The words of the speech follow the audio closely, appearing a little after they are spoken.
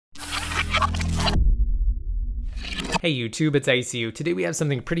Hey YouTube, it's ICU. Today we have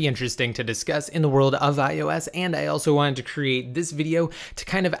something pretty interesting to discuss in the world of iOS, and I also wanted to create this video to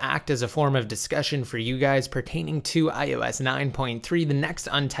kind of act as a form of discussion for you guys pertaining to iOS 9.3, the next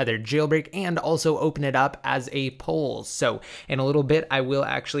untethered jailbreak, and also open it up as a poll. So in a little bit, I will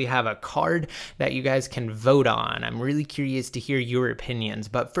actually have a card that you guys can vote on. I'm really curious to hear your opinions,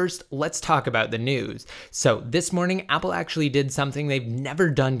 but first, let's talk about the news. So this morning, Apple actually did something they've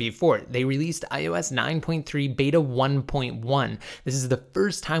never done before. They released iOS 9.3 Beta 1.1. This is the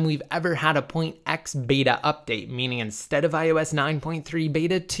first time we've ever had a .x beta update, meaning instead of iOS 9.3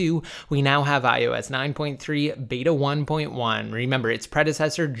 Beta 2, we now have iOS 9.3 Beta 1.1. Remember, its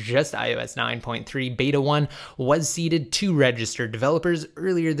predecessor, just iOS 9.3 Beta 1, was seeded to registered developers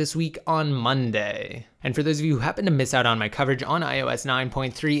earlier this week on Monday. And for those of you who happen to miss out on my coverage on iOS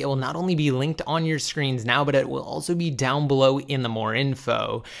 9.3, it will not only be linked on your screens now, but it will also be down below in the more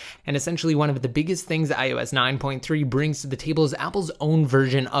info. And essentially one of the biggest things that iOS 9.3 brings to the table is Apple's own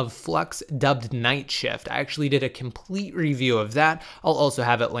version of Flux dubbed Night Shift. I actually did a complete review of that. I'll also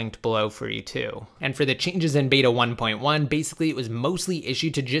have it linked below for you too. And for the changes in Beta 1.1, basically it was mostly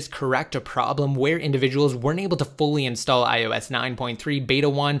issued to just correct a problem where individuals weren't able to fully install iOS 9.3 Beta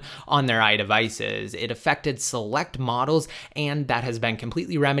 1 on their iDevices. It affected select models, and that has been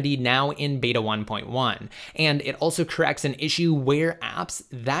completely remedied now in Beta 1.1. And it also corrects an issue where apps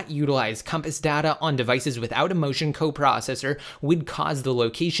that utilize Compass data on devices without a motion coprocessor would cause the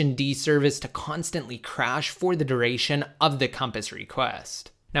Location D service to constantly crash for the duration of the Compass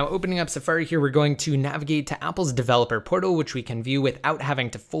request. Now, opening up Safari here, we're going to navigate to Apple's developer portal, which we can view without having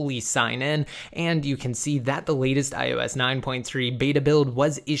to fully sign in, and you can see that the latest iOS 9.3 beta build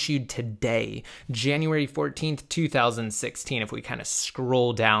was issued today, January 14th, 2016, if we kind of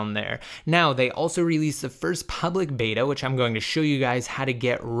scroll down there. Now, they also released the first public beta, which I'm going to show you guys how to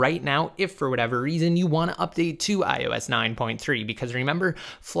get right now if for whatever reason you want to update to iOS 9.3, because remember,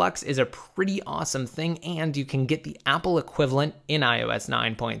 Flux is a pretty awesome thing, and you can get the Apple equivalent in iOS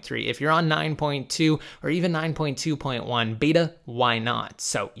 9.3. If you're on 9.2 or even 9.2.1 beta, why not?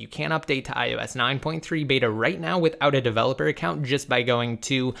 So you can update to iOS 9.3 beta right now without a developer account just by going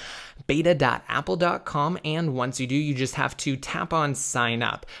to beta.apple.com, and once you do, you just have to tap on sign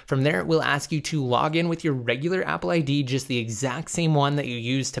up. From there, it will ask you to log in with your regular Apple ID, just the exact same one that you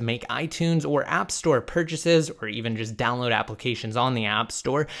use to make iTunes or App Store purchases, or even just download applications on the App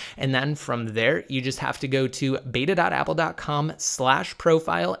Store. And then from there, you just have to go to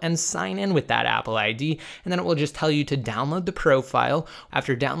beta.apple.com/profile and sign in with that Apple ID, and then it will just tell you to download the profile.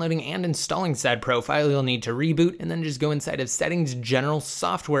 After downloading and installing said profile, you'll need to reboot and then just go inside of Settings, General,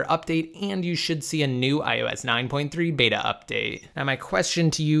 Software Update, and you should see a new iOS 9.3 beta update. Now my question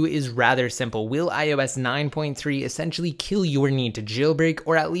to you is rather simple. Will iOS 9.3 essentially kill your need to jailbreak,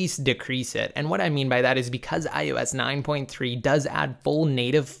 or at least decrease it? And what I mean by that is because iOS 9.3 does add full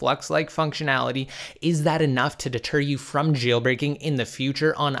native Flux-like functionality, is that enough to deter you from jailbreaking in the future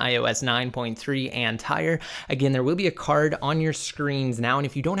on iOS 9.3 and higher? Again, there will be a card on your screens now, and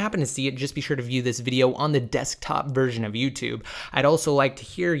if you don't happen to see it, just be sure to view this video on the desktop version of YouTube. I'd also like to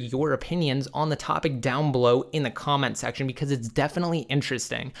hear your opinions on the topic down below in the comment section, because it's definitely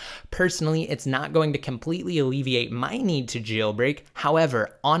interesting. Personally, it's not going to completely alleviate my need to jailbreak.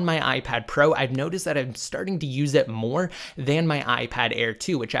 However, on my iPad Pro, I've noticed that I'm starting to use it more than my iPad Air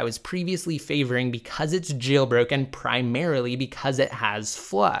 2, which I was previously favoring because it's jailbroken, primarily because it has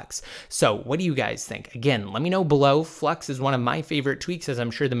Flux. So what do you guys think? Again, let me know below. Flux is one of my favorite tweaks, as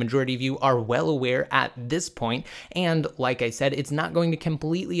I'm sure the majority of you are well aware at this point. And like I said, it's not going to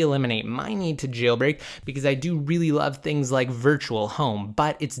completely eliminate my need to jailbreak, because I do really love things like virtual home,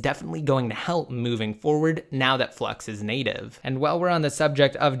 but it's definitely going to help moving forward now that Flux is native. And while we're on the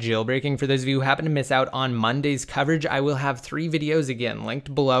subject of jailbreaking, for those of you who happen to miss out on Monday's coverage, I will have 3 videos again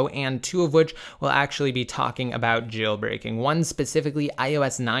linked below, and 2 of which will actually be talking about jailbreaking. One specifically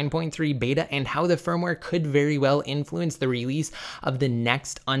iOS 9.3 beta and how the firmware could very well influence the release of the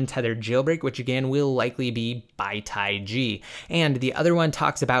next untethered jailbreak, which again will likely be by TaiG. And the other one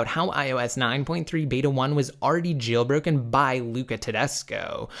talks about how iOS 9.3 Beta 1 was already jailbroken by Luca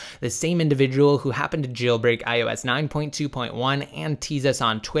Tedesco, the same individual who happened to jailbreak iOS 9.2.1 and tease us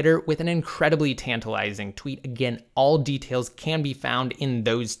on Twitter with an incredibly tantalizing tweet. Again, all details can be found in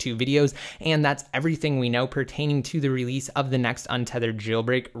those 2 videos, and that's everything we know pertaining to the release of the next untethered untethered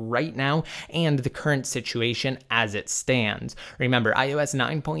jailbreak right now and the current situation as it stands. Remember, iOS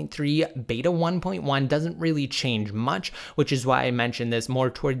 9.3 beta 1.1 doesn't really change much, which is why I mentioned this more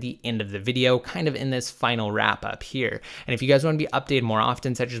toward the end of the video, kind of in this final wrap up here. And if you guys want to be updated more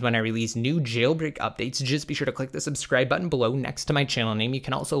often, such as when I release new jailbreak updates, just be sure to click the subscribe button below next to my channel name. You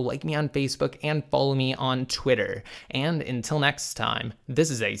can also like me on Facebook and follow me on Twitter. And until next time,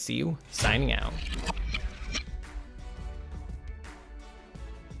 this is ACU signing out.